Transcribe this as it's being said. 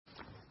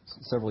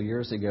Several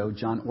years ago,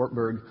 John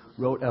Ortberg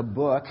wrote a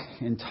book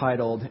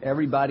entitled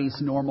Everybody's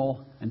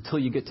Normal Until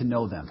You Get to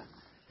Know Them.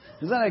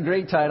 Isn't that a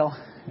great title?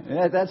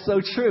 Yeah, that's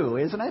so true,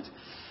 isn't it?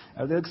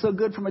 They look so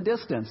good from a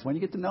distance when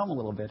you get to know them a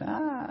little bit.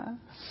 Now,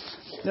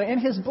 in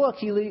his book,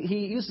 he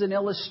used an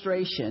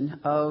illustration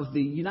of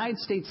the United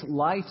States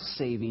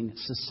Life-Saving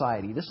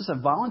Society. This is a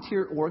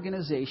volunteer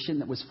organization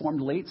that was formed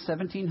late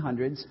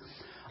 1700s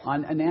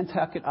on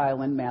Nantucket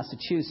Island,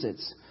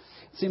 Massachusetts.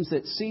 It seems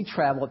that sea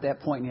travel at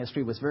that point in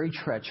history was very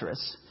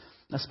treacherous,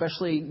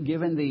 especially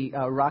given the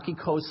rocky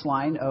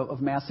coastline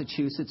of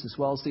Massachusetts, as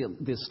well as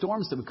the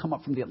storms that would come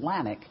up from the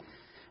Atlantic.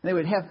 And they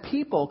would have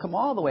people come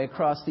all the way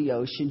across the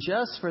ocean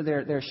just for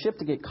their ship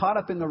to get caught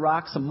up in the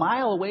rocks a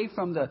mile away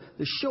from the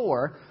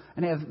shore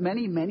and have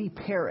many, many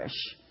perish.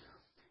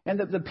 And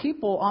the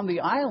people on the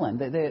island,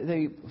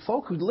 the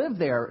folk who lived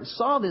there,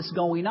 saw this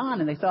going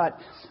on, and they thought,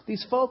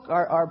 these folk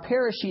are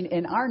perishing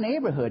in our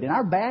neighborhood, in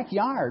our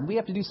backyard. We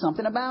have to do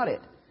something about it.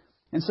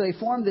 And so they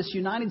formed this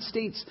United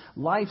States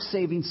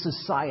Life-Saving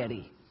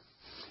Society.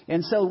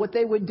 And so what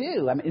they would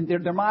do, I mean,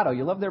 their motto,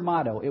 you love their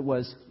motto, it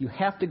was, you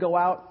have to go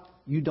out,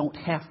 you don't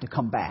have to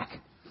come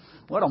back.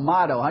 What a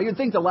motto. You'd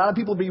think a lot of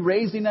people would be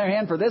raising their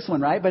hand for this one,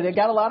 right? But they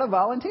got a lot of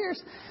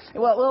volunteers.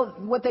 Well,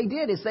 what they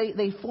did is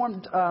they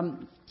formed,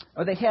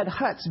 or they had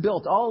huts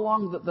built all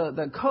along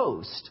the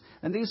coast.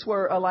 And these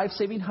were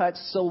life-saving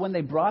huts, so when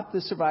they brought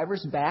the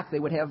survivors back, they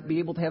would be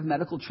able to have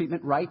medical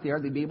treatment right there.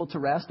 They'd be able to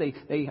rest.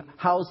 They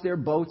housed their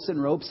boats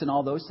and ropes and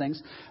all those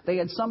things. They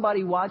had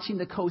somebody watching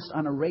the coast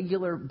on a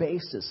regular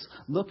basis,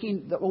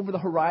 looking over the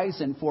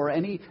horizon for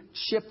any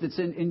ship that's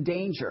in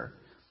danger.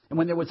 And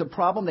when there was a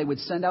problem, they would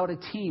send out a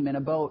team in a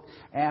boat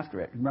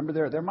after it.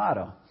 Remember their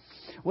motto.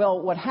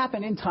 Well, what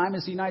happened in time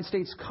is the United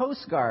States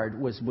Coast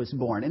Guard was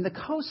born. And the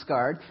Coast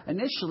Guard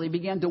initially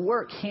began to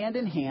work hand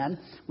in hand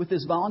with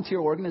this volunteer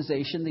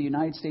organization, the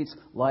United States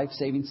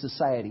Life-Saving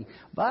Society.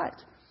 But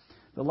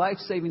the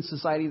Life-Saving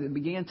Society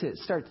began to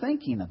start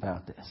thinking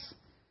about this.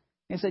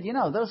 They said,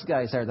 those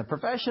guys are the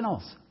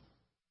professionals.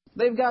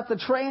 They've got the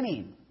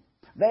training.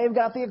 They've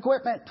got the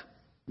equipment.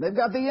 They've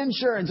got the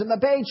insurance and the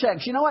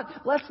paychecks. You know what?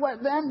 Let's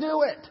let them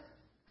do it.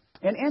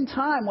 And in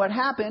time, what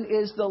happened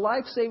is the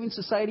Life-Saving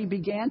Society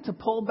began to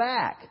pull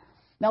back.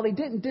 Now, they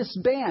didn't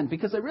disband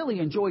because they really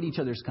enjoyed each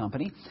other's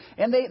company.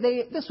 And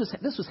this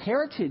was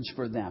heritage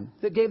for them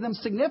that gave them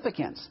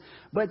significance.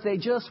 But they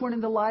just weren't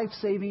in the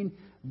life-saving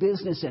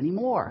business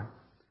anymore.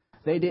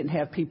 They didn't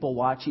have people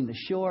watching the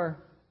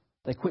shore.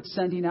 They quit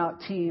sending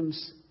out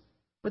teams.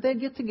 But they'd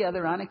get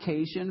together on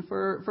occasion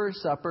for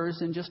suppers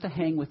and just to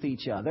hang with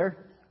each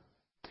other.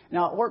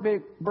 Now,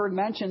 Ortberg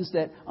mentions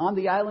that on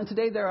the island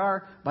today there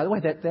are, by the way,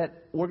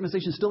 that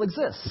organization still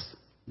exists.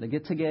 They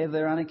get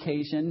together on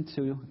occasion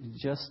to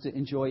just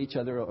enjoy each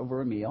other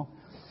over a meal.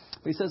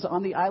 But he says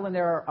on the island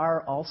there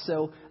are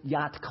also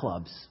yacht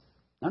clubs.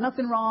 Now,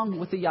 nothing wrong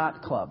with the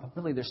yacht club.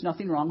 Really, there's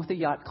nothing wrong with the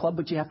yacht club,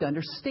 but you have to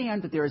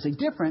understand that there is a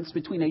difference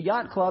between a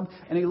yacht club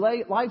and a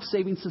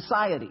life-saving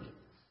society.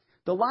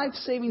 The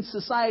Life-Saving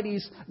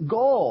Society's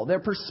goal, their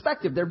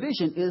perspective, their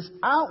vision is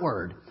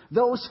outward.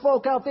 Those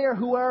folk out there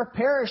who are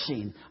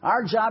perishing,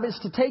 our job is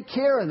to take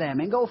care of them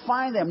and go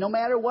find them no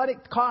matter what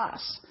it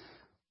costs.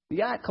 The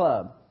Yacht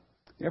Club,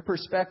 their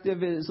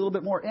perspective is a little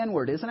bit more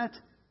inward, isn't it?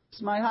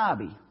 It's my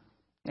hobby.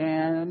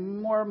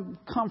 And more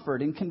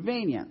comfort and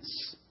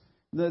convenience.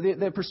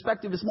 The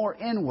perspective is more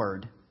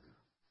inward.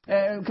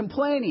 And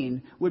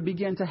complaining would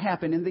begin to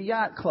happen in the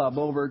yacht club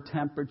over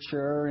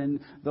temperature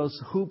and those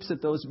hoops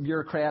that those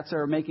bureaucrats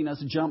are making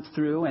us jump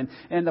through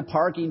and the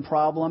parking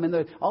problem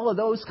and all of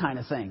those kind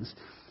of things.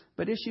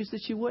 But issues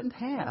that you wouldn't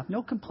have.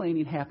 No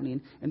complaining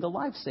happening in the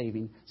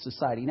Life-Saving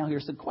Society. Now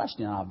here's the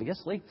question,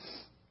 obviously.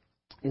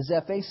 Is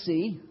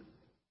FAC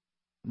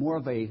more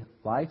of a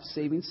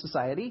life-saving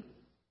society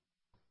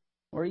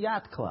or a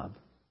yacht club?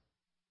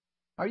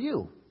 Are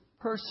you,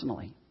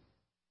 personally,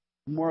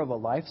 more of a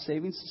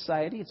life-saving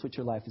society, it's what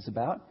your life is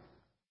about,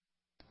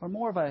 or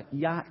more of a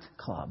yacht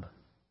club?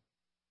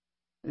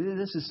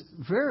 This is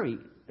a very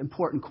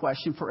important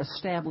question for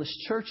established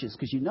churches,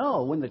 because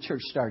when the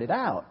church started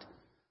out,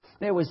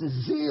 there was a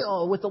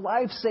zeal with the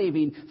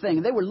life-saving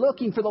thing. They were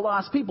looking for the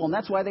lost people, and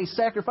that's why they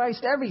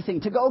sacrificed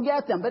everything to go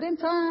get them. But in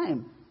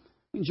time,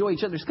 we enjoy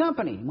each other's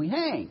company, and we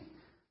hang.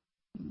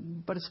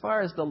 But as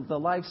far as the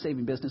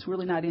life-saving business, we're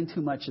really not in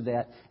too much of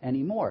that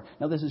anymore.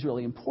 Now, this is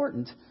really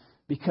important,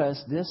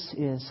 because this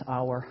is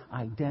our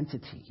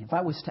identity. If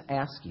I was to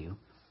ask you,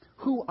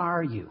 who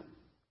are you?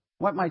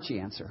 What might you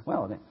answer?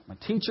 Well, I'm a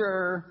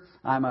teacher,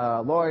 I'm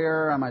a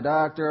lawyer, I'm a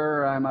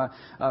doctor, I'm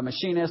a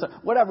machinist,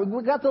 whatever.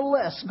 We got the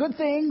list. Good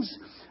things,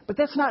 but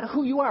that's not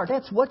who you are.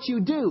 That's what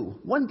you do.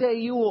 One day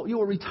you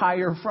will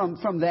retire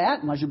from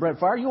that, unless you're Brett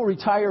Favre. You will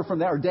retire from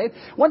that, or Dave.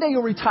 One day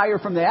you'll retire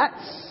from that.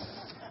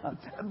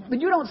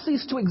 But you don't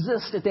cease to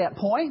exist at that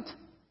point.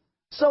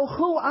 So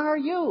who are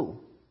you?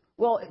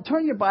 Well,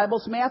 turn your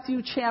Bibles,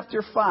 Matthew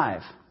chapter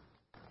 5.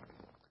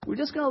 We're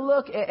just going to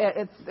look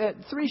at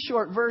 3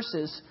 short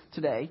verses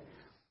today,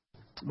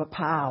 but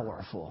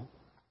powerful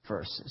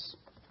verses.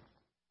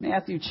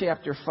 Matthew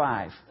chapter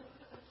 5.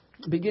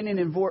 beginning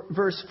in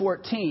verse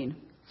 14,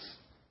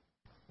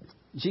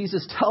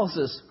 Jesus tells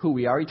us who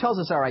we are. He tells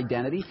us our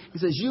identity. He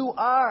says, you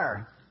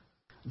are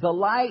the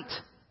light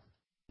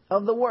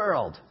of the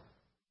world.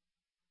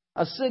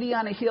 A city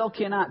on a hill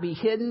cannot be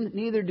hidden.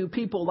 Neither do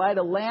people light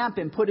a lamp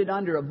and put it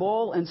under a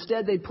bowl.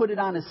 Instead, they put it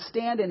on a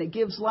stand, and it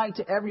gives light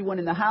to everyone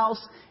in the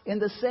house. In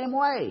the same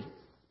way,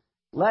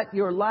 let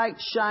your light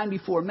shine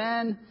before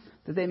men,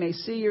 that they may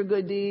see your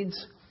good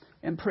deeds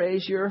and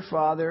praise your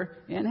Father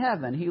in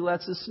heaven. He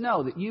lets us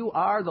know that you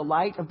are the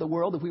light of the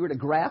world. If we were to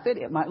graph it,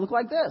 it might look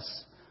like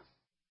this.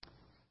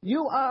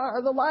 You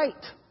are the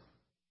light.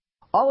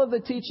 All of the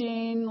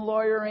teaching,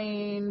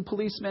 lawyering,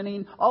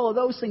 policemaning, all of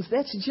those things,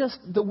 that's just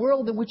the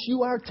world in which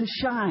you are to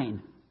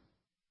shine.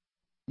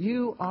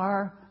 You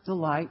are the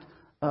light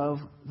of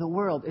the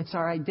world. It's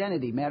our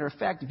identity. Matter of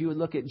fact, if you would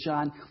look at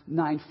John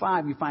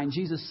 9:5, you find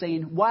Jesus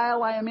saying,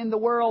 while I am in the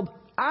world,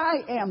 I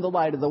am the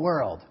light of the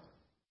world.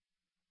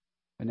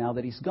 But now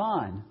that he's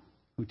gone,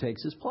 who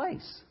takes his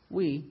place?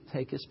 We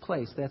take his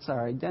place. That's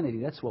our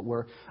identity. That's what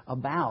we're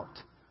about.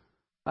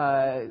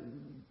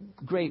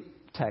 Great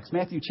text.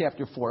 Matthew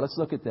chapter 4. Let's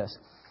look at this.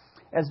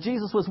 As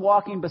Jesus was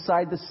walking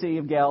beside the Sea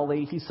of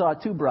Galilee, he saw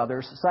two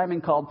brothers,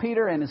 Simon called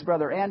Peter and his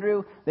brother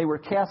Andrew. They were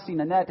casting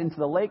a net into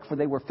the lake, for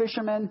they were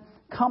fishermen.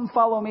 Come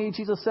follow me,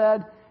 Jesus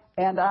said,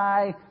 and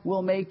I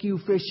will make you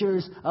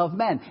fishers of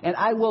men. And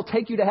I will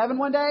take you to heaven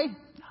one day?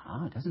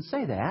 No, it doesn't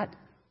say that.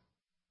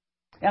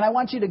 And I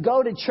want you to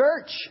go to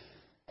church.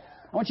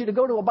 I want you to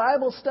go to a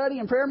Bible study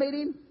and prayer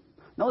meeting.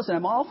 Now listen,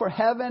 I'm all for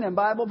heaven and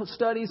Bible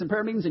studies and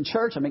prayer meetings in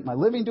church. I make my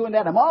living doing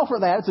that. I'm all for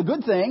that. It's a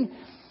good thing.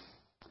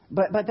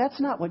 But that's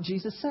not what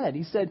Jesus said.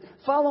 He said,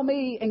 follow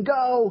me and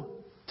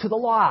go to the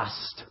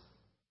lost.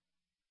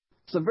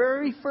 It's the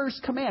very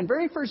first command,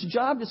 very first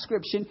job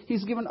description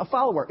he's given a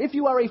follower. If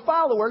you are a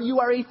follower, you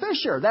are a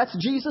fisher. That's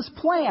Jesus'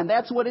 plan.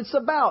 That's what it's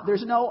about.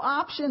 There's no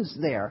options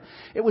there.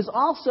 It was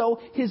also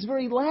his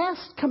very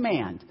last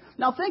command.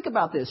 Now think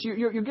about this.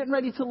 You're getting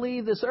ready to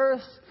leave this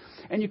earth,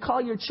 and you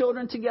call your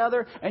children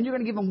together, and you're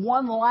going to give them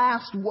one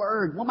last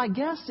word. Well, my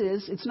guess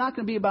is it's not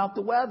going to be about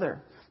the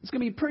weather. It's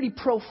going to be pretty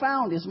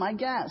profound, is my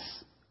guess.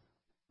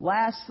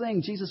 Last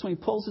thing, Jesus, when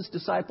he pulls his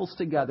disciples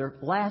together,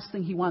 last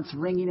thing he wants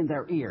ringing in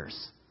their ears.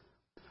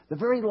 The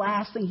very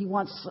last thing he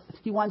wants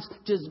to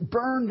just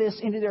burn this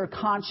into their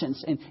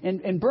conscience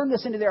and burn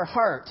this into their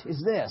heart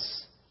is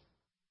this.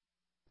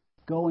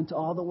 Go into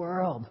all the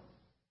world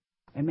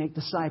and make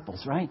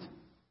disciples, right?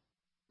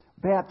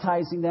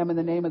 Baptizing them in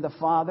the name of the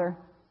Father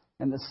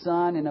and the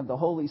Son and of the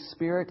Holy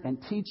Spirit,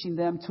 and teaching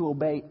them to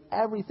obey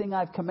everything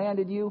I've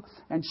commanded you.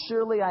 And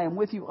surely I am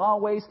with you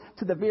always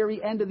to the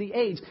very end of the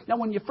age. Now,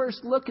 when you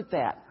first look at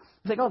that,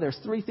 you think, oh, there's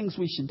three things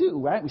we should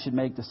do, right? We should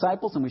make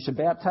disciples, and we should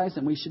baptize,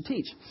 and we should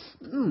teach.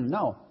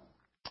 No.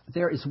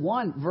 There is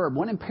one verb,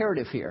 one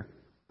imperative here.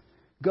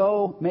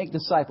 Go make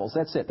disciples.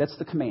 That's it. That's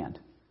the command.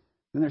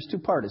 Then there's two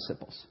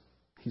participles.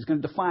 He's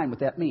going to define what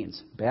that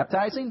means.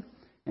 Baptizing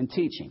and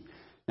teaching.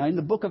 Now, in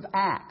the book of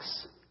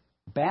Acts,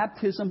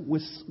 baptism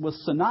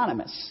was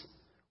synonymous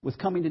with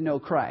coming to know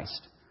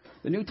Christ.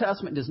 The New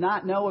Testament does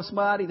not know of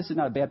somebody, this is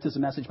not a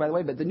baptism message, by the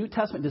way, but the New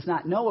Testament does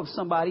not know of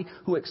somebody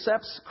who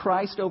accepts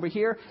Christ over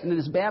here and then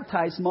is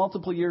baptized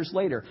multiple years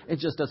later. It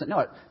just doesn't know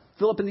it.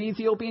 Philip and the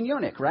Ethiopian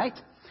eunuch, right?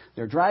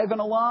 They're driving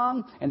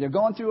along, and they're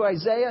going through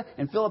Isaiah,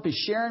 and Philip is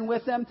sharing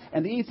with them,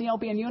 and the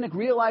Ethiopian eunuch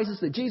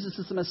realizes that Jesus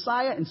is the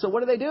Messiah, and so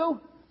what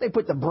do? They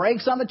put the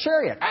brakes on the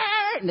chariot.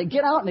 And they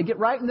get out and they get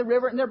right in the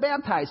river and they're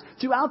baptized.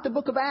 Throughout the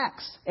book of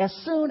Acts, as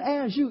soon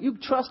as you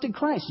trusted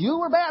Christ, you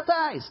were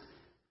baptized.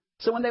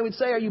 So when they would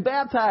say, are you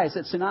baptized?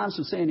 That's synonymous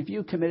with saying if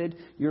you committed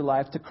your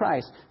life to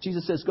Christ.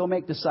 Jesus says, go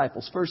make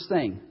disciples. First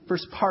thing,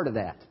 first part of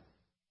that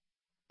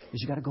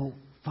is you got to go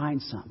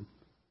find some.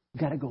 You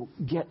got to go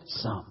get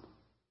some.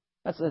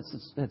 That's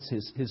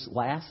his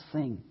last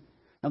thing.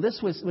 Now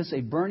this was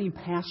a burning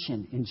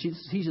passion in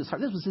Jesus'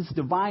 heart. This was his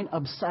divine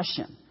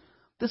obsession.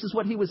 This is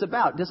what he was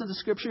about. Doesn't the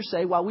Scripture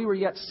say, while we were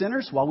yet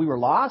sinners, while we were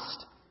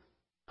lost,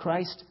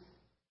 Christ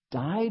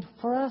died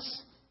for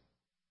us?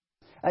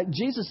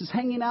 Jesus is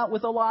hanging out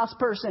with a lost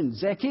person,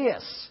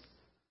 Zacchaeus.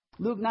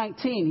 Luke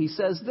 19, he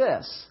says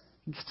this.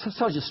 He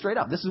tells you straight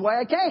up, this is why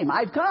I came.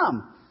 I've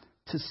come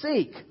to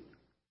seek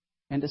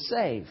and to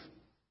save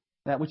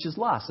that which is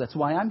lost. That's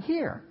why I'm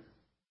here.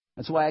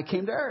 That's why I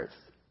came to earth.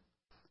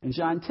 In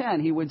John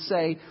 10, he would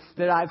say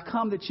that I've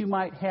come that you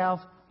might have,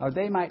 or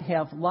they might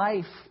have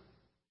life.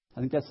 I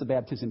think that's the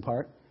baptism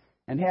part.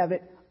 And have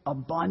it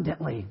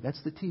abundantly.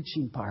 That's the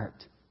teaching part.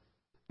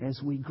 As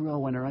we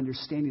grow in our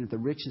understanding of the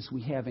riches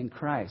we have in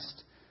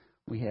Christ,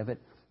 we have it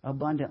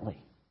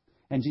abundantly.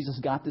 And Jesus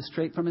got this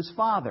straight from his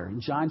Father.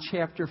 In John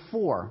chapter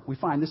 4, we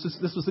find this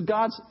was the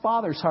God's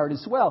Father's heart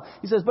as well.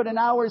 He says, but an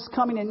hour is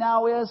coming and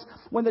now is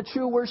when the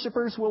true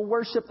worshipers will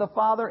worship the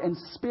Father in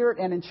spirit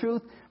and in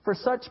truth. For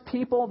such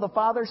people the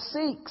Father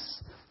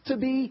seeks to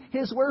be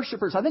his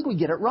worshipers. I think we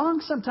get it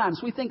wrong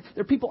sometimes. We think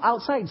there are people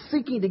outside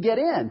seeking to get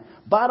in.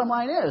 Bottom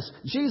line is,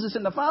 Jesus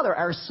and the Father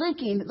are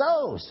seeking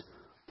those.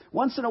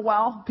 Once in a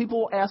while,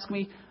 people will ask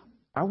me,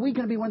 are we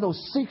going to be one of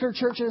those seeker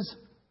churches?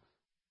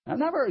 I'm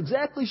never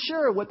exactly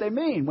sure what they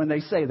mean when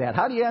they say that.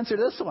 How do you answer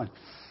this one?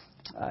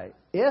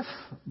 If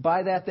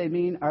by that they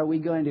mean, are we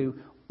going to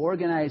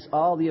organize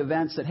all the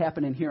events that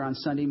happen in here on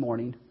Sunday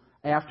morning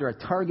after a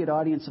target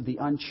audience of the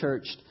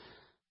unchurched?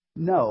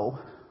 No.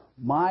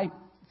 My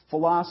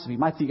philosophy,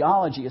 my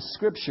theology of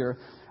Scripture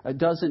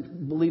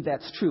doesn't believe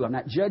that's true. I'm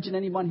not judging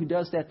anyone who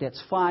does that.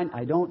 That's fine.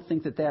 I don't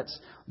think that that's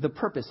the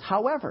purpose.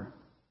 However,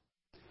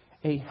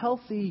 a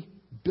healthy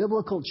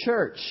biblical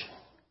church,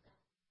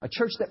 a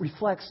church that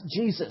reflects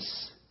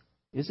Jesus,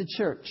 is a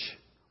church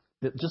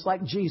that, just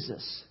like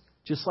Jesus,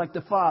 just like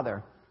the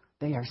Father,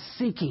 they are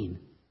seeking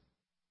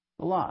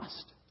the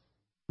lost.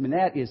 I mean,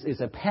 that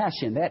is a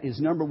passion. That is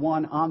number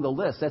one on the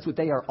list. That's what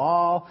they are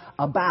all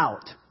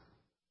about.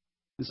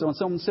 And so when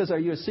someone says, are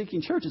you a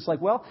seeking church? It's like,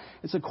 well,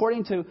 it's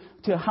according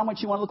to how much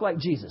you want to look like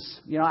Jesus.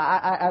 You know,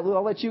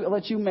 I'll let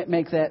you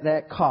make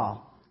that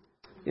call.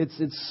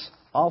 It's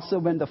also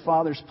been the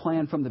Father's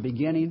plan from the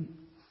beginning.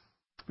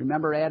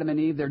 Remember Adam and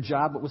Eve, their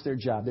job, what was their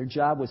job? Their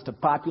job was to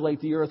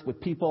populate the earth with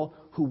people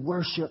who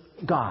worship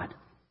God.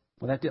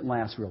 Well, that didn't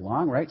last real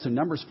long, right? So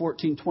Numbers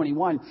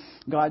 14:21,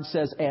 God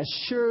says, as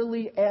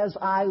surely as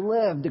I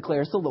live,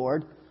 declares the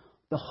Lord,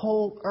 the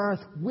whole earth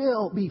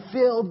will be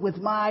filled with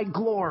my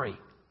glory.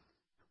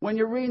 When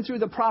you're reading through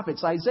the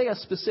prophets, Isaiah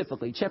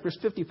specifically, chapters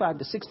 55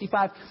 to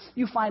 65,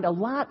 you find a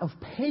lot of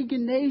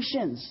pagan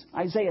nations,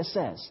 Isaiah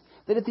says,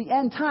 that at the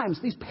end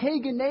times, these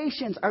pagan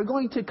nations are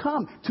going to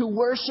come to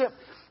worship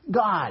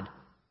God.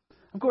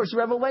 Of course,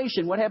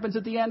 Revelation, what happens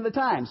at the end of the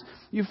times?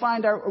 You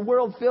find our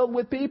world filled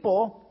with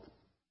people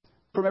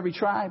from every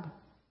tribe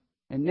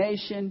and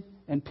nation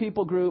and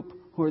people group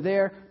who are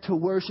there to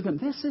worship Him.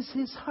 This is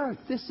His heart.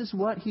 This is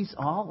what He's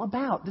all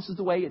about. This is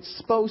the way it's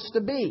supposed to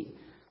be.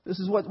 This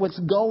is what's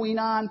going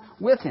on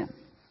with Him.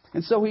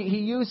 And so he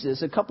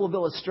uses a couple of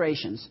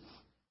illustrations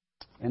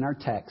in our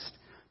text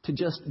to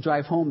just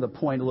drive home the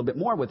point a little bit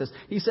more with us.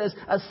 He says,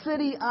 a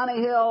city on a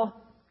hill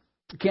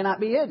cannot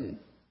be hidden.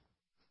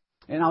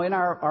 And now in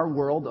our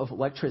world of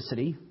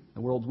electricity,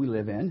 the world we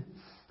live in,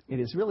 it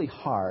is really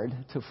hard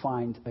to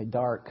find a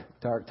dark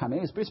time.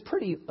 It was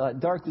pretty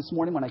dark this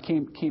morning when I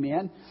came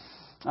in.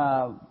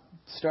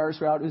 Stars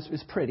were out. It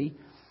was pretty.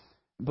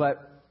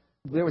 But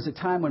there was a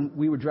time when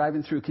we were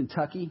driving through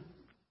Kentucky,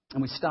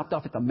 and we stopped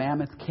off at the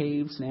Mammoth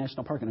Caves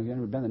National Park. Have you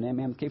ever been to the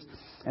Mammoth Caves?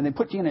 And they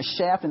put you in a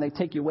shaft, and they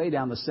take you way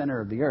down the center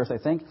of the earth, I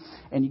think.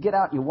 And you get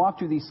out, and you walk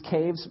through these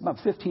caves, about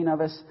 15 of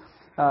us,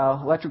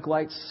 electric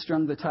lights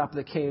strung to the top of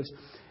the caves.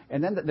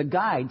 And then the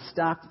guide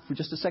stopped for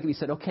just a second. He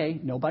said, okay,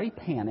 nobody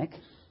panic,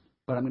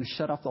 but I'm going to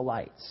shut off the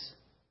lights.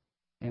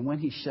 And when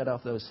he shut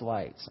off those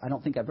lights, I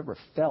don't think I've ever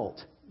felt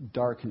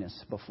darkness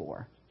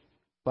before.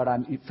 But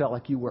it felt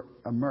like you were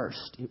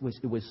immersed. It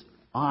was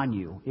on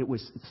you. It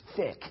was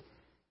thick.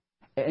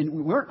 And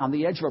we weren't on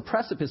the edge of a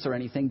precipice or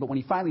anything, but when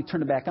he finally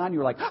turned it back on, you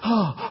were like,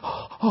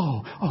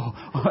 oh.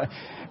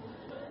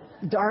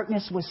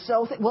 Darkness was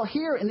so thick. Well,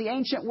 here in the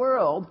ancient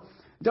world,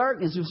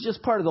 darkness was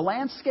just part of the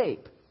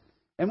landscape.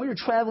 And we were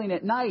traveling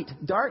at night,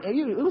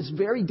 it was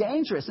very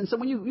dangerous. And so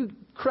when you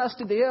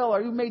crested the hill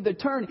or you made the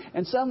turn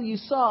and suddenly you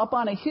saw up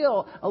on a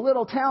hill a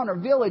little town or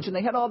village and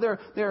they had all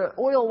their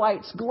oil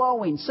lights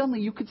glowing, suddenly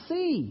you could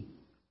see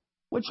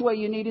which way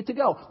you needed to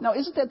go. Now,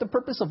 isn't that the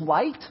purpose of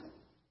light?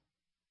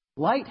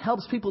 Light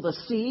helps people to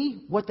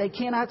see what they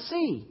cannot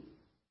see.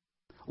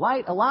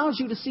 Light allows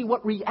you to see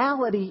what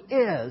reality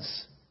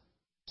is,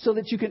 so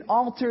that you can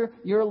alter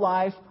your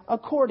life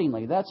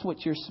accordingly. That's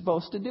what you're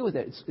supposed to do with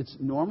it. It's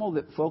normal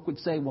that folk would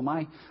say, well,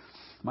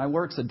 my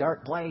work's a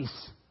dark place.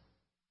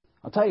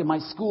 I'll tell you, my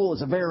school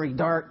is a very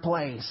dark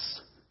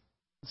place.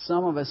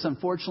 Some of us,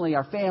 unfortunately,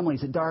 our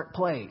family's a dark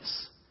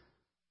place.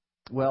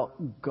 Well,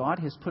 God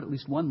has put at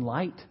least one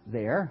light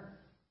there.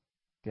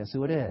 Guess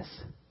who it is?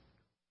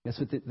 Guess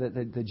what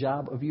the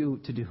job of you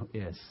to do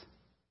is?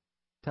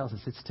 It tells us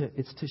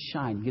it's to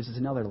shine. He gives us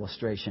another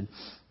illustration.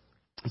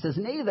 He says,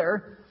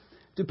 neither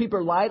do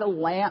people light a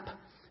lamp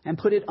and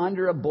put it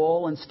under a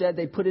bowl? Instead,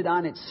 they put it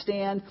on its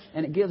stand,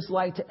 and it gives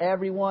light to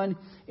everyone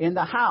in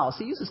the house.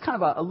 He uses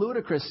kind of a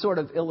ludicrous sort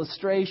of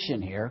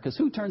illustration here, because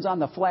who turns on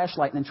the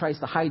flashlight and then tries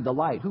to hide the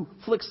light? Who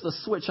flicks the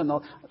switch on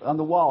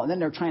the wall, and then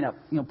they're trying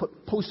to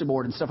put poster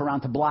board and stuff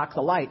around to block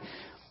the light?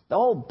 The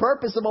whole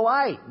purpose of a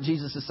light,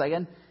 Jesus is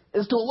saying,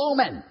 is to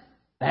illumine.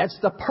 That's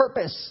the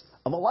purpose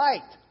of a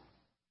light.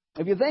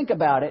 If you think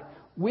about it,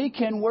 we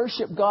can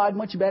worship God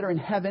much better in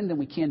heaven than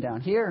we can down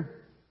here.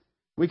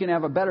 We can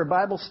have a better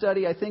Bible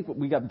study. I think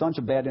we got a bunch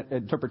of bad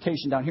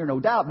interpretation down here,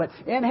 no doubt. But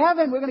in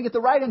heaven, we're going to get the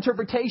right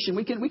interpretation.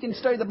 We can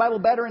study the Bible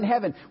better in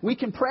heaven. We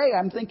can pray,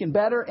 I'm thinking,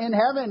 better in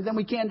heaven than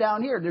we can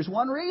down here. There's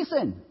one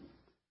reason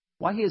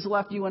why He has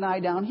left you and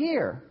I down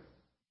here.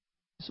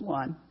 There's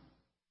one.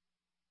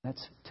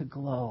 That's to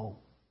glow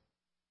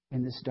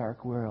in this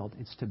dark world.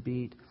 It's to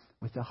beat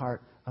with the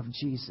heart of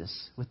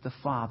Jesus, with the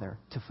Father,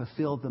 to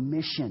fulfill the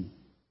mission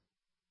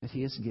that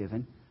He has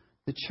given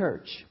the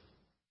church.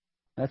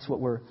 That's what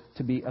we're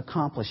to be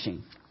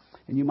accomplishing.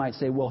 And you might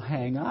say, well,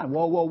 hang on.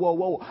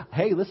 Whoa.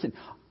 Hey, listen,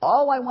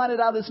 All I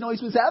wanted out of this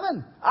noise was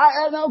heaven.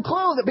 I had no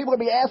clue that people would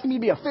be asking me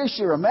to be a fish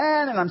or a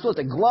man, and I'm supposed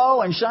to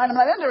glow and shine. I'm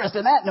not interested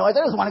in that noise.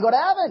 I just want to go to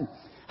heaven.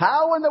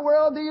 How in the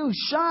world do you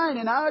shine,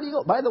 and how do you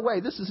go? By the way,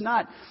 this is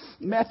not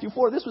Matthew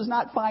 4. This was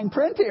not fine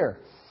print here.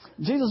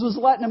 Jesus was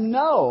letting them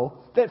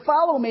know that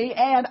follow me,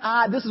 and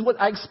this is what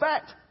I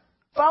expect.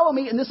 Follow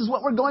me, and this is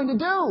what we're going to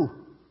do.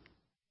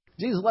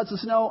 Jesus lets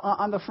us know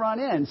on the front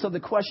end. So the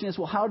question is,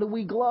 well, how do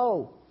we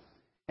glow?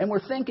 And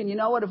we're thinking, you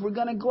know what, if we're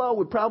going to glow,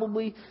 we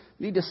probably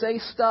need to say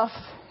stuff.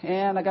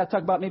 And I got to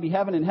talk about maybe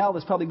heaven and hell.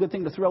 That's probably a good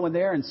thing to throw in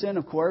there. And sin,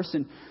 of course.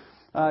 And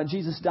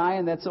Jesus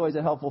dying, that's always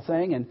a helpful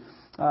thing.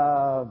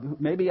 And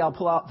maybe I'll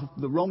pull out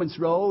the Romans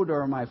Road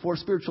or my 4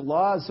 spiritual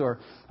laws. Or,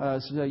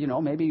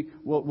 maybe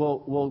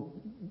we'll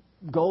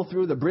go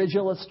through the bridge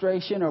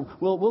illustration. Or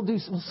we'll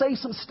say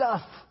some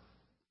stuff.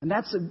 And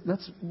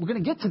we're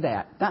going to get to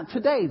that. Not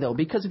today, though.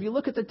 Because if you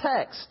look at the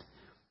text,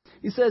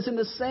 he says, in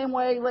the same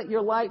way, let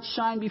your light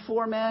shine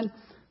before men,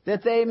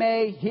 that they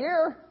may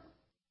hear,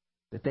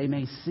 that they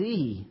may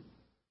see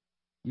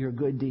your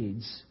good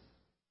deeds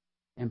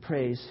and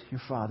praise your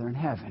Father in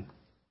heaven.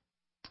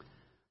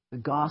 The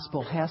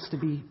gospel has to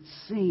be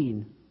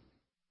seen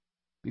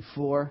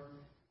before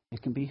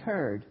it can be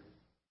heard.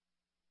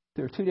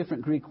 There are 2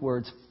 different Greek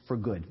words for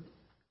good.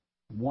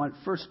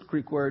 First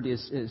Greek word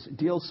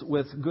deals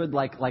with good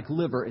like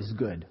liver is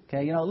good.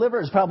 Okay, liver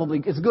is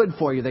it's good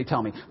for you, they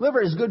tell me.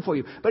 Liver is good for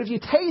you. But if you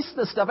taste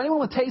the stuff, anyone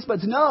with taste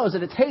buds knows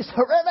that it tastes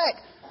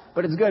horrific,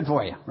 but it's good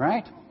for you,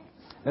 right?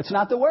 That's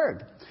not the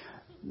word.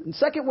 The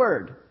second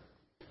word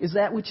is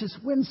that which is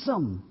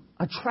winsome,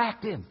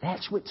 attractive, that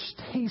which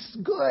tastes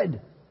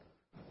good.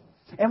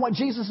 And what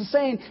Jesus is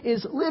saying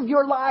is live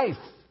your life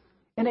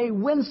in a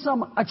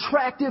winsome,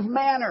 attractive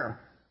manner.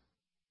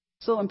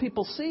 So when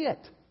people see it,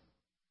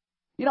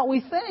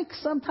 we think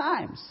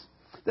sometimes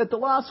that the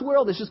lost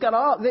world has just got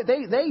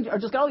they are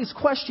just got all these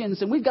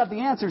questions and we've got the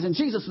answers and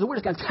Jesus, we're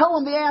just going to tell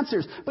them the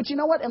answers. But you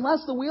know what?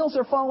 Unless the wheels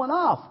are falling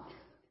off,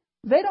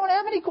 they don't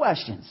have any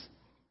questions.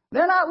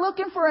 They're not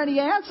looking for any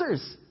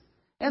answers.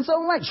 And so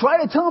we might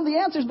try to tell them the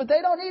answers, but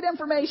they don't need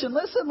information.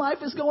 Listen, life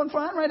is going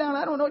fine right now.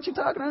 I don't know what you're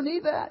talking. I don't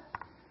need that.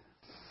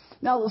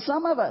 Now,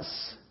 some of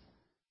us,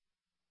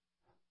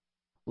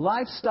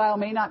 lifestyle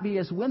may not be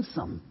as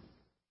winsome,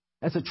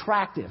 as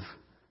attractive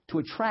to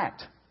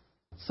attract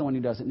someone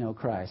who doesn't know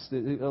Christ. The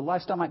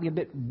lifestyle might be a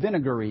bit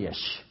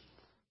vinegary-ish,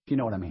 if you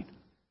know what I mean.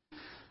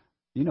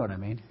 You know what I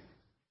mean.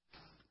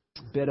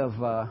 A bit of...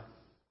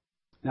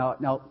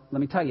 Now,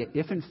 let me tell you,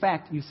 if in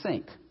fact you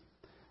think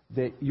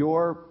that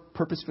your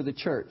purpose for the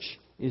church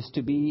is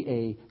to be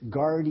a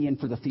guardian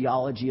for the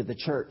theology of the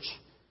church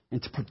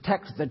and to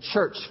protect the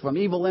church from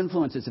evil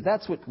influences, if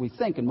that's what we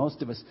think, and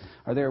most of us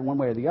are there one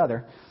way or the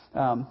other,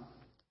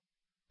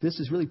 this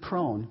is really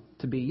prone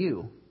to be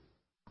you.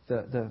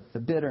 The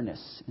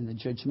bitterness and the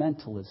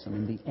judgmentalism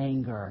and the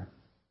anger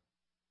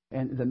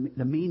and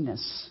the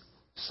meanness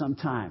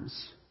sometimes.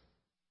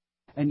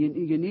 And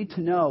you need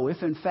to know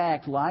if in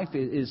fact life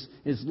is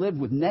lived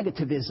with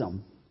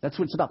negativism. That's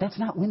what it's about. That's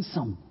not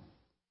winsome.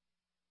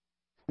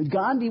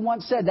 Gandhi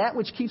once said, that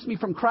which keeps me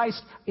from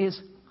Christ is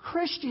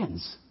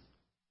Christians.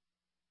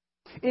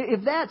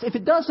 If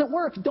it doesn't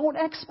work, don't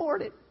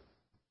export it.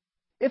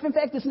 If, in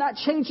fact, it's not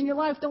changing your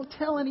life, don't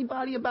tell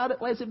anybody about it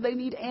as if they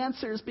need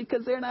answers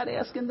because they're not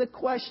asking the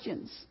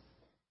questions.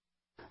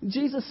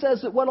 Jesus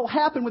says that what will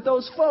happen with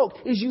those folk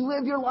is you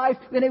live your life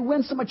in a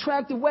winsome,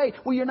 attractive way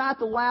where you're not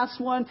the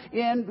last one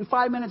in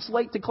 5 minutes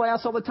late to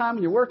class all the time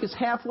and your work is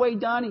halfway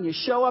done and you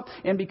show up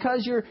and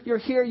because you're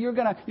here, you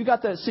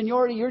got the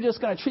seniority, you're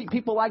just going to treat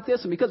people like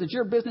this and because it's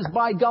your business,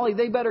 by golly,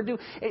 they better do.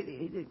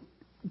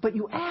 But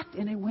you act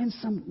in a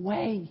winsome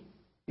way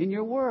in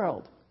your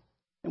world.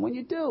 And when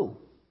you do,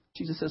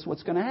 Jesus says,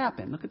 what's going to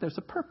happen? Look, there's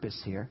a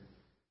purpose here.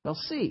 They'll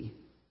see.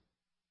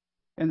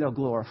 And they'll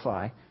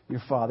glorify your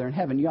Father in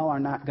heaven. Y'all are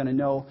not going to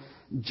know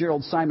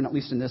Gerald Simon, at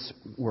least in this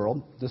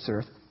world, this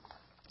earth,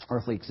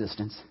 earthly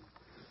existence.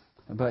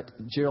 But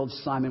Gerald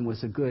Simon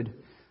was a good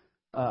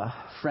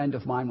friend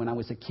of mine when I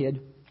was a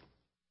kid.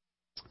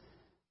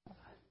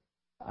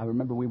 I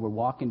remember we were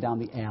walking down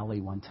the alley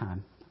one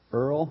time.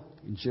 Earl,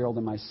 and Gerald,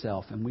 and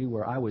myself, and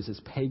I was as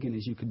pagan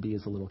as you could be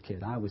as a little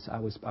kid. I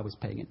was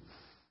pagan.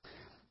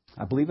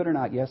 I believe it or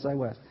not, yes, I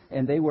was.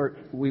 And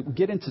we would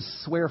get into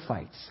swear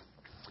fights.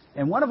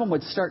 And one of them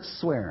would start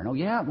swearing. Oh,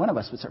 yeah, one of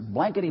us would start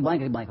blankety,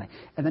 blankety, blankety.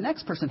 And the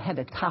next person had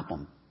to top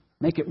him,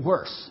 make it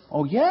worse.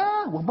 Oh,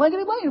 yeah, well,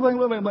 blankety, blankety,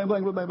 blankety,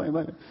 blankety, blankety,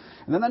 blankety.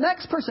 And then the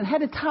next person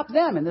had to top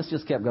them. And this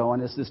just kept going.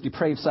 This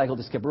depraved cycle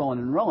just kept rolling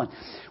and rolling.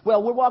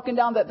 Well, we're walking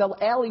down the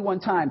alley one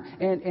time,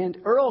 and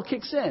Earl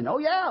kicks in. Oh,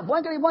 yeah,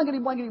 blankety, blankety,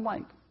 blankety,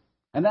 blank.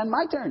 And then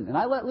my turn, and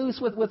I let loose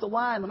with the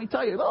line. Let me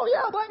tell you, oh,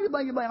 yeah, blankety,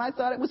 blankety, blank. I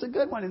thought it was a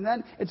good one. And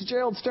then it's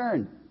Gerald's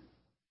turn.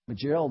 But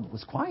Gerald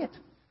was quiet.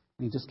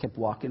 And he just kept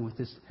walking with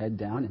his head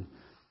down. And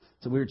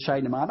so we were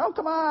chiding him out. Oh,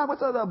 come on,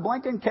 what's the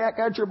blinking cat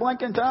got your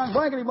blinking tongue?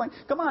 Blankety, blank.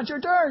 Come on, it's your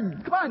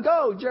turn. Come on,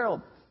 go,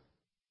 Gerald.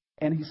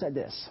 And he said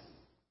this.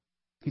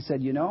 He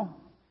said,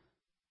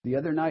 the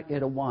other night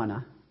at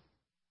Awana,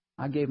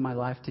 I gave my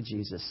life to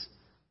Jesus.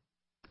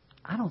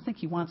 I don't think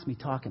he wants me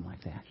talking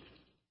like that.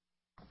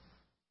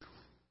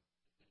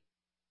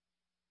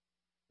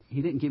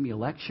 He didn't give me a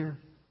lecture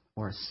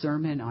or a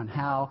sermon on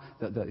how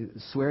the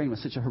swearing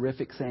was such a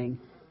horrific thing.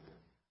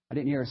 I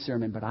didn't hear a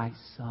sermon, but I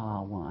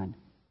saw one.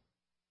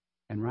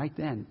 And right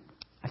then,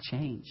 I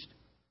changed.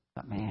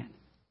 I thought, man,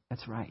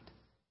 that's right.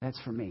 That's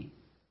for me.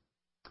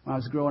 When I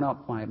was growing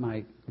up,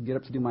 I get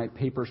up to do my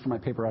papers for my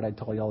paper route. I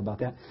told you all about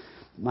that.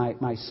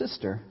 My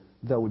sister,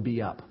 though, would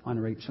be up on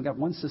a regular. So I got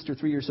one sister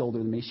 3 years older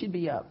than me. She'd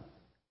be up,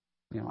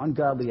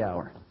 ungodly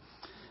hour,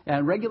 and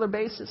on a regular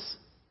basis.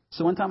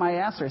 So one time I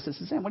asked her, I said,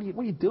 Suzanne, what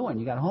are you doing?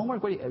 You got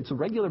homework? It's a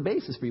regular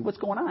basis for you. What's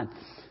going on?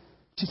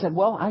 She said,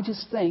 well, I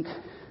just think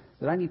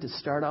that I need to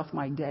start off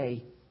my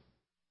day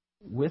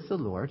with the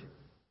Lord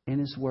in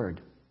His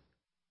Word.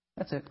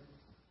 That's it.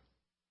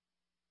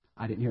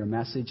 I didn't hear a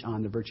message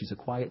on the virtues of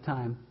quiet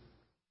time,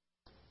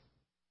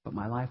 but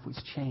my life was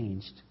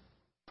changed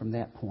from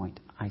that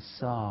point. I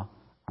saw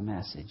a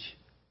message.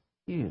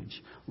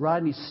 Huge.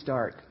 Rodney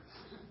Stark,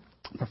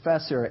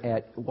 professor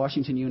at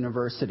Washington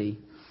University,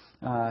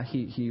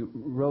 he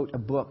wrote a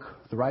book,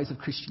 The Rise of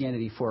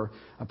Christianity, for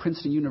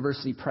Princeton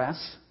University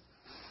Press.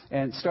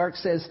 And Stark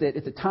says that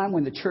at the time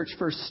when the church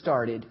first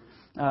started,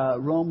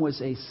 Rome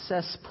was a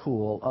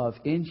cesspool of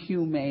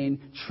inhumane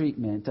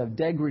treatment, of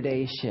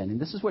degradation. And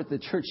this is what the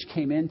church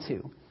came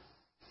into.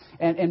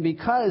 And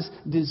because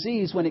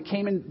disease, when it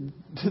came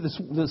into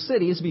the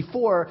cities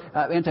before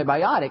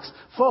antibiotics,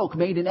 folk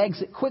made an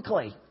exit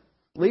quickly,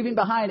 leaving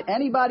behind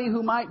anybody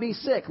who might be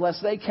sick,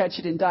 lest they catch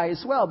it and die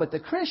as well. But the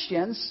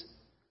Christians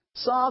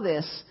saw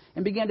this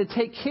and began to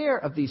take care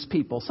of these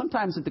people,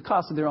 sometimes at the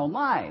cost of their own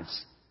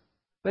lives.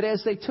 But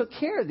as they took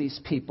care of these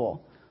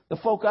people, the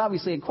folk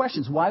obviously had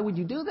questions. Why would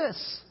you do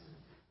this?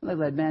 And they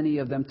led many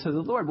of them to the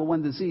Lord. Well,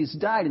 when the disease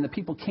died and the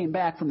people came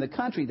back from the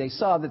country, they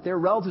saw that their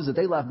relatives that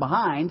they left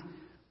behind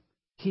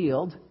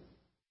healed.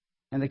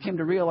 And they came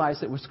to realize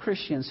that it was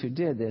Christians who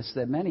did this,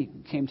 that many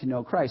came to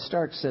know Christ.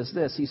 Stark says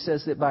this. He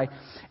says that by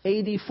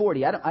AD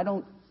 40, I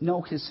don't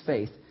know his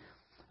faith.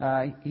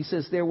 He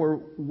says there were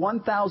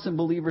 1,000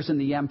 believers in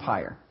the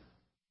empire.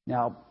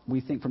 Now,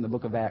 we think from the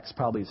book of Acts,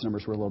 probably his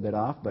numbers were a little bit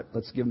off, but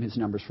let's give him his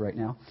numbers for right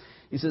now.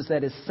 He says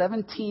that is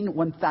 17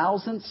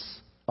 1,000ths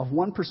of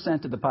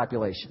 1% of the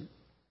population.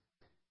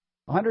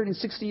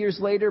 160 years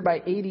later, by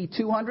AD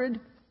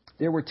 200,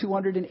 there were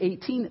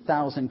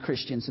 218,000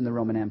 Christians in the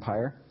Roman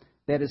Empire.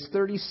 That is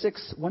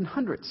 36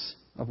 100ths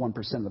of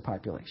 1% of the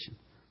population.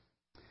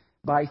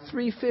 By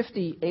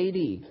 350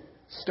 AD,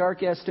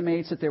 Stark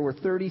estimates that there were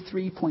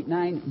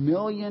 33.9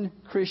 million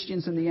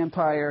Christians in the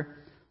empire,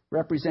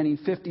 representing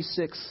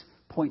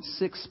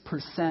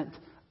 56.6%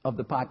 of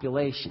the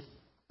population.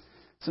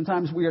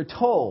 Sometimes we are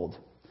told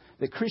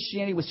that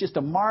Christianity was just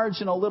a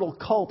marginal little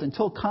cult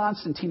until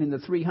Constantine in the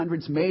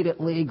 300s made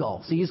it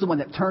legal. See, he's the one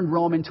that turned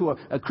Rome into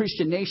a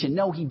Christian nation.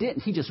 No, he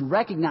didn't. He just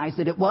recognized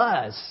that it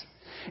was.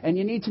 And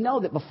you need to know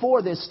that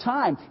before this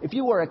time, if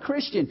you were a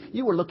Christian,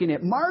 you were looking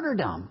at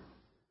martyrdom.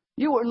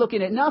 You were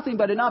looking at nothing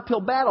but an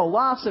uphill battle,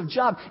 loss of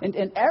job,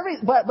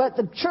 but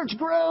the church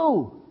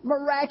grew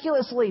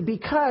miraculously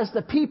because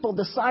the people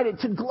decided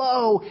to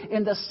glow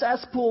in the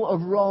cesspool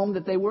of Rome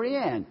that they were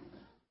in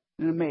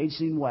an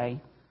amazing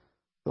way.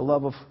 The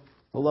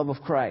love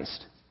of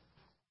Christ.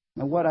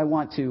 Now, what I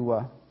want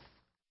to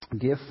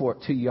give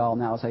to you all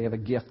now is I have a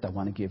gift I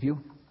want to give you.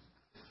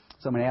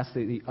 So I'm going to ask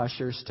the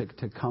ushers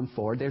to come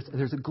forward.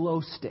 There's a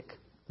glow stick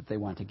that they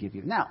want to give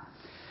you. Now,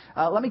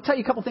 let me tell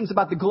you a couple things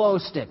about the glow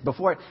stick.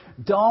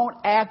 Don't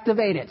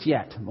activate it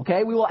yet,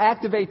 okay? We will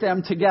activate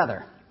them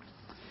together.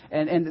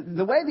 And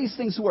the way these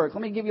things work,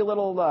 let me give you a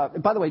little...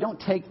 by the way,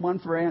 don't take one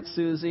for Aunt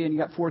Susie and you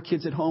got 4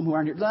 kids at home who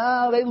aren't here.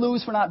 No, they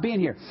lose for not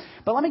being here.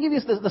 But let me give you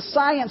the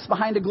science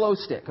behind a glow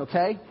stick,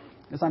 okay?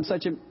 Because I'm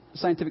such a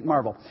scientific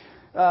marvel.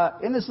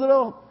 In this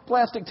little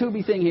plastic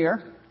tubey thing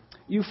here,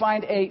 you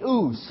find a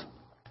ooze.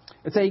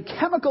 It's a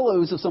chemical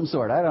ooze of some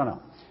sort. I don't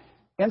know.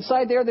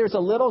 Inside there's a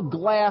little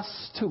glass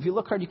tube. If you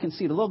look hard, you can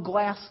see it. A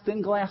little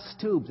thin glass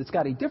tube that's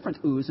got a different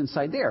ooze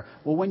inside there.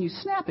 Well, when you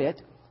snap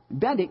it,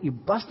 bend it, you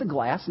bust the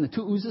glass, and the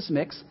 2 oozes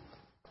mix,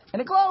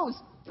 and it glows.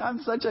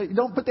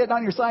 Don't put that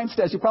on your science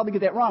test. You'll probably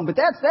get that wrong. But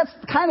that's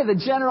kind of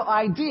the general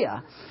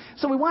idea.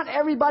 So we want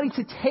everybody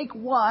to take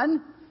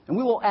one, and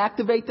we will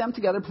activate them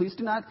together. Please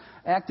do not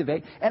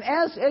activate. And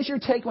as you're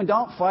taking one,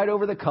 don't fight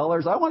over the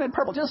colors. I wanted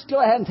purple. Just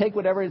go ahead and take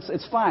whatever.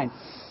 It's fine.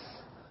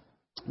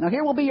 Now,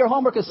 here will be your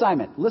homework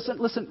assignment.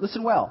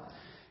 Listen well.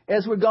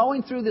 As we're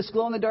going through this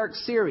glow-in-the-dark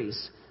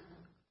series,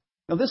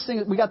 now this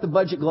thing, we got the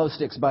budget glow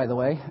sticks, by the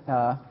way.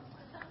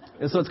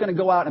 So it's going to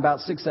go out in about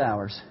 6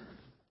 hours.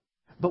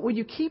 But would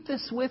you keep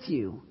this with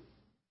you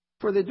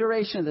for the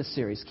duration of this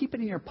series? Keep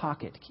it in your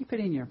pocket. Keep it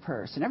in your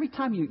purse. And every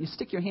time you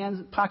stick your hands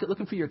in the pocket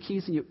looking for your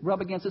keys and you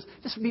rub against this,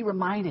 just be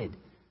reminded,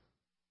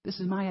 this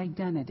is my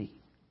identity,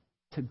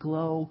 to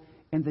glow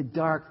in the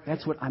dark.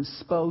 That's what I'm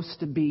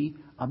supposed to be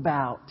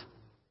about.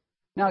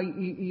 Now,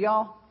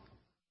 y'all,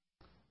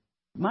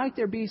 might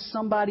there be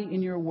somebody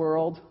in your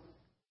world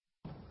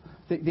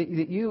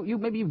that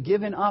maybe you've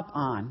given up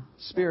on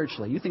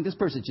spiritually. You think this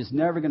person's just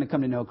never going to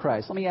come to know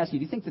Christ. Let me ask you,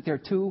 do you think that their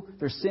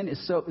sin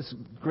is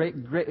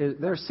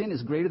their sin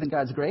is greater than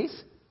God's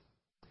grace?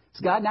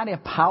 Does God not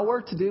have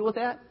power to deal with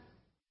that?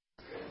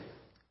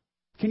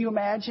 Can you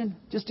imagine?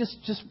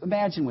 Just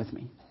imagine with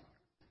me.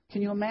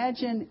 Can you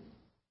imagine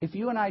if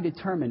you and I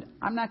determined,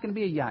 I'm not going to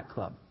be a yacht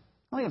club.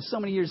 I only have so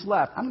many years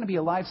left. I'm going to be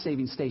a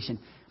life-saving station.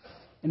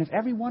 And if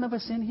every one of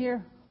us in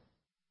here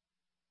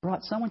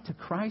brought someone to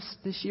Christ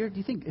this year, do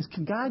you think,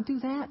 can God do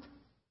that?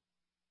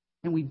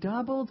 And we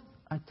doubled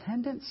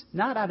attendance,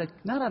 not out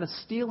of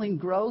stealing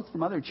growth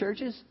from other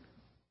churches,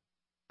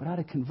 but out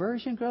of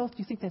conversion growth. Do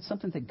you think that's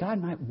something that God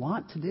might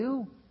want to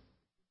do?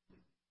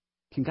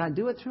 Can God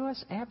do it through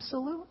us?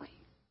 Absolutely.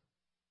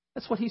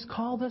 That's what He's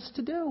called us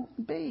to do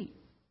and be.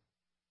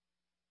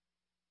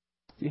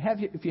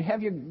 If you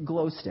have your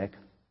glow stick,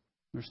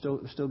 we're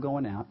still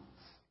going out.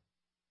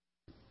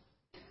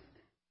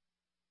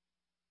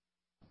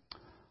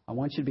 I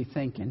want you to be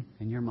thinking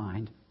in your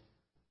mind,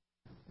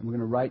 and we're going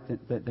to write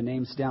the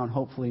names down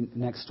hopefully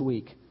next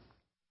week.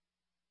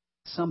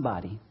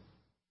 Somebody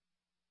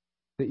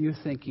that you're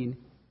thinking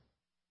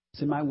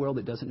is in my world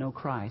that doesn't know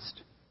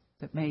Christ,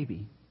 that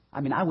maybe,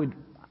 I would,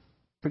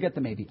 forget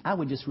the maybe, I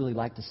would just really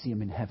like to see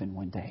him in heaven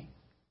one day.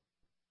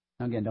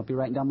 Now again, don't be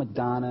writing down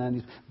Madonna and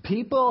these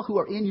people who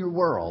are in your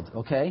world,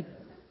 okay?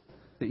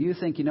 That you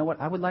think, you know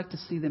what, I would like to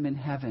see them in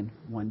heaven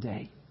one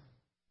day.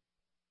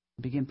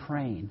 Begin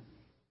praying.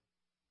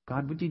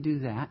 God, would you do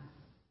that?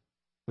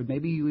 Would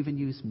maybe you even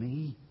use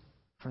me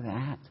for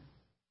that?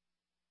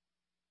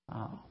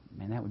 Oh,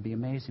 man, that would be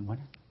amazing,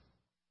 wouldn't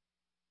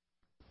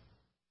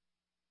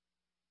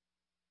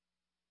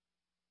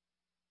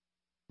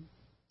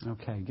it?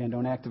 Okay, again,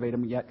 don't activate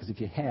them yet, because if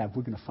you have,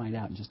 we're going to find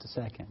out in just a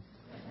second.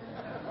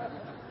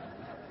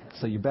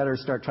 So you better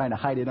start trying to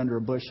hide it under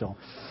a bushel.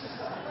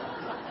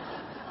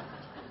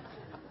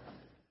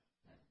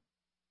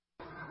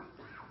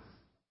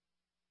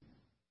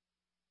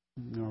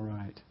 All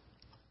right.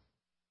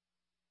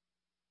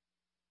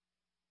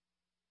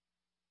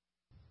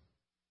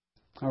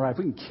 All right, if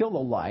we can kill the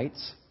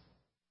lights.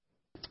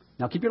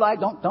 Now keep your light.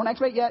 Don't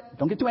activate yet.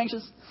 Don't get too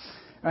anxious.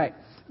 All right.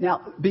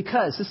 Now,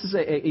 because this is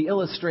a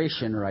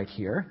illustration right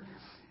here,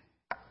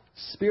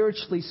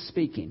 spiritually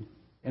speaking,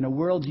 in a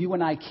world you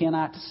and I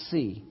cannot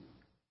see,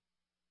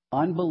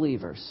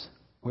 unbelievers,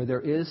 where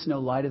there is no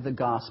light of the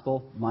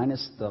gospel,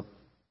 minus the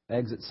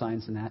exit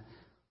signs and that,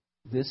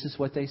 this is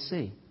what they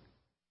see.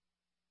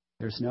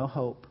 There's no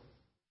hope.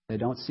 They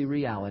don't see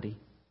reality.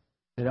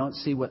 They don't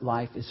see what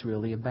life is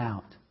really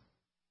about.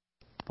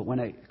 But when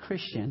a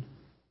Christian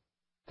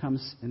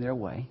comes in their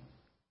way...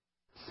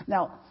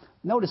 Now,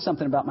 notice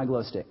something about my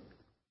glow stick.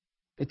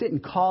 It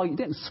didn't call you, it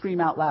didn't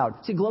scream out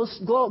loud. See, glow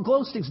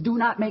sticks do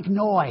not make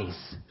noise.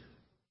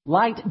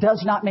 Light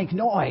does not make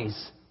noise.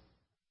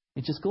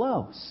 It just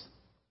glows.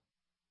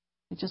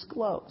 It just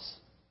glows.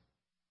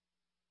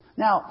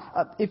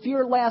 Now, if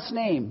your last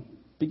name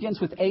begins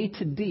with A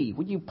to D,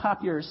 would you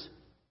pop yours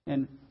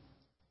and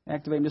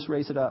activate and just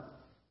raise it up?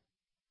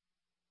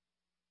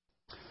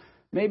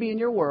 Maybe in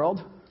your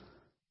world,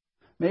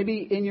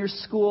 maybe in your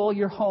school,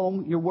 your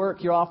home, your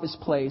work, your office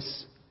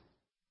place,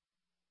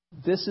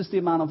 this is the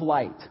amount of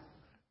light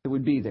that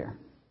would be there.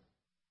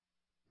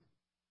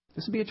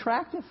 This would be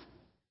attractive.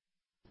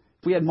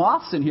 If we had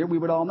moths in here, we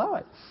would all know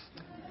it.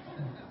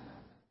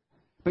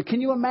 But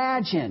can you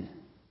imagine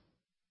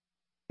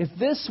if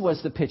this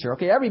was the picture?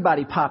 Okay,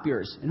 everybody pop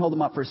yours and hold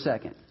them up for a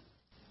second.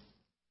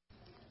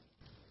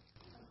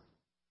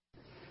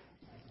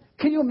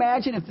 Can you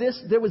imagine if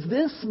there was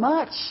this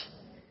much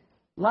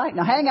light?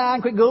 Now hang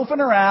on, quit goofing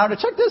around.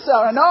 Check this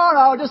out.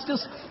 No,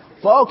 just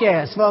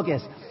focus.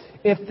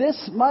 If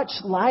this much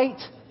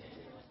light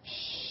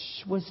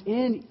was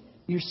in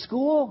your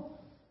school,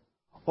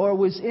 or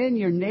was in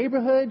your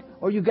neighborhood,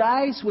 or you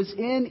guys was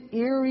in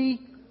Erie,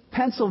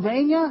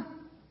 Pennsylvania,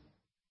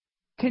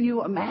 can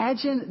you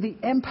imagine the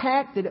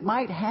impact that it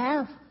might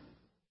have?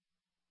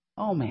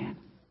 Oh, man.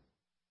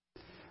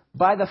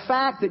 By the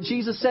fact that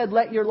Jesus said,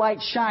 let your light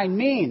shine,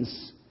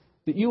 means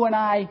that you and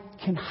I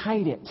can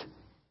hide it.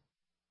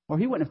 Or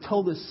He wouldn't have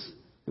told us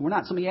that we're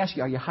not. Somebody asked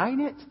you, are you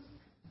hiding it?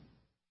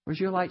 Where's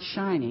your light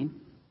shining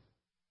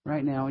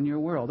right now in your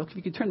world? Okay, if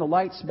you could turn the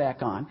lights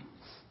back on.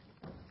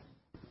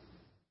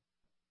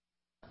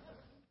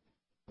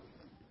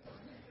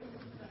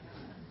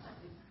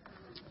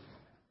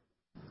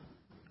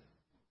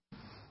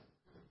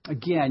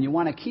 Again, you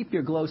want to keep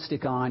your glow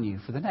stick on you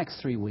for the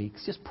next 3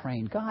 weeks, just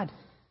praying, God,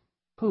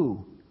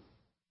 who?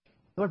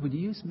 Lord, would you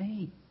use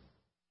me?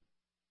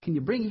 Can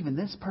you bring even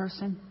this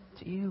person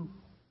to you?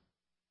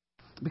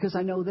 Because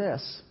I know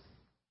this.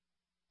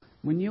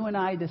 When you and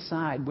I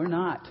decide we're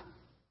not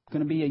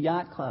going to be a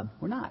yacht club,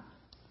 we're not.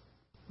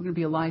 We're going to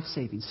be a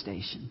life-saving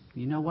station.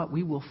 You know what?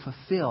 We will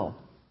fulfill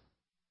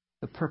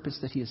the purpose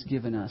that He has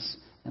given us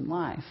in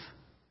life.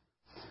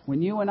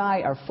 When you and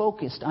I are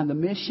focused on the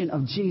mission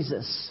of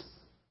Jesus,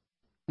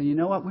 then you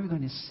know what? We're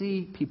going to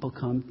see people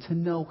come to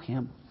know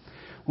Him.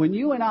 when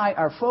you and I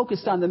are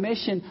focused on the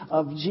mission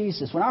of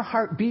Jesus, when our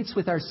heart beats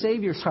with our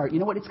Savior's heart, you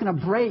know what? It's going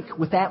to break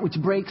with that which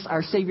breaks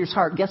our Savior's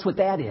heart. Guess what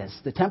that is?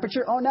 The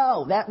temperature? Oh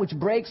no, that which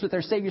breaks with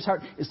our Savior's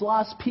heart is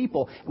lost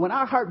people. And when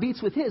our heart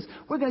beats with His,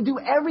 we're going to do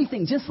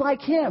everything just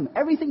like Him.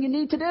 Everything you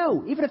need to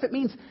do, even if it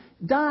means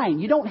dying.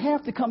 You don't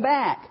have to come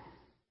back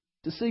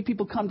to see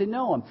people come to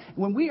know Him.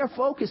 When we are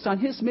focused on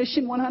His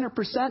mission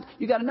 100%,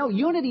 you got to know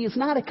unity is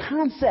not a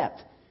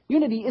concept.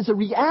 Unity is a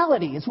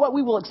reality. It's what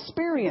we will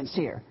experience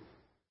here.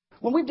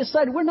 When we've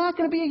decided we're not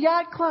going to be a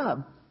yacht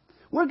club,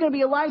 we're going to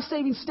be a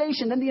life-saving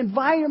station, then the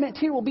environment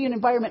here will be an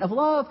environment of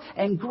love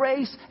and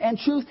grace and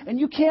truth, and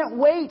you can't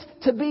wait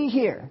to be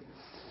here.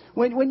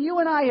 When you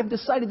and I have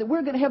decided that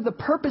we're going to have the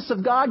purpose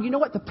of God, you know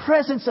what? The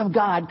presence of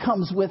God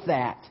comes with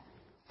that.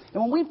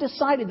 And when we've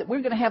decided that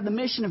we're going to have the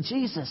mission of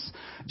Jesus,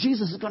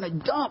 Jesus is going to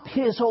dump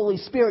His Holy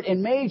Spirit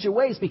in major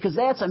ways because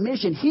that's a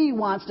mission He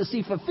wants to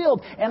see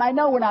fulfilled. And I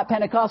know we're not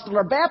Pentecostal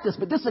or Baptist,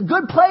 but this is a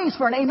good place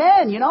for an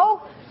amen, you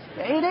know?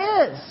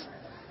 It is.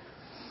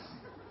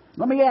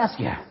 Let me ask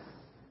you,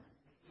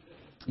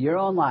 your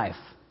own life,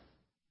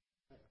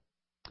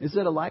 is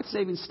it a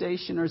life-saving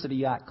station or is it a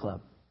yacht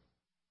club?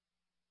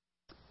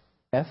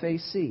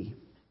 FAC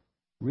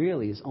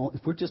really is,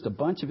 we're just a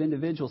bunch of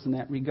individuals in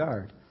that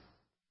regard.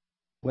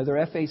 Whether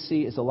FAC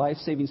is a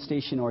life-saving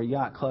station or a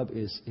yacht club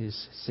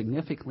is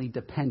significantly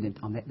dependent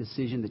on that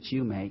decision that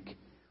you make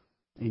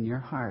in your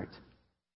heart.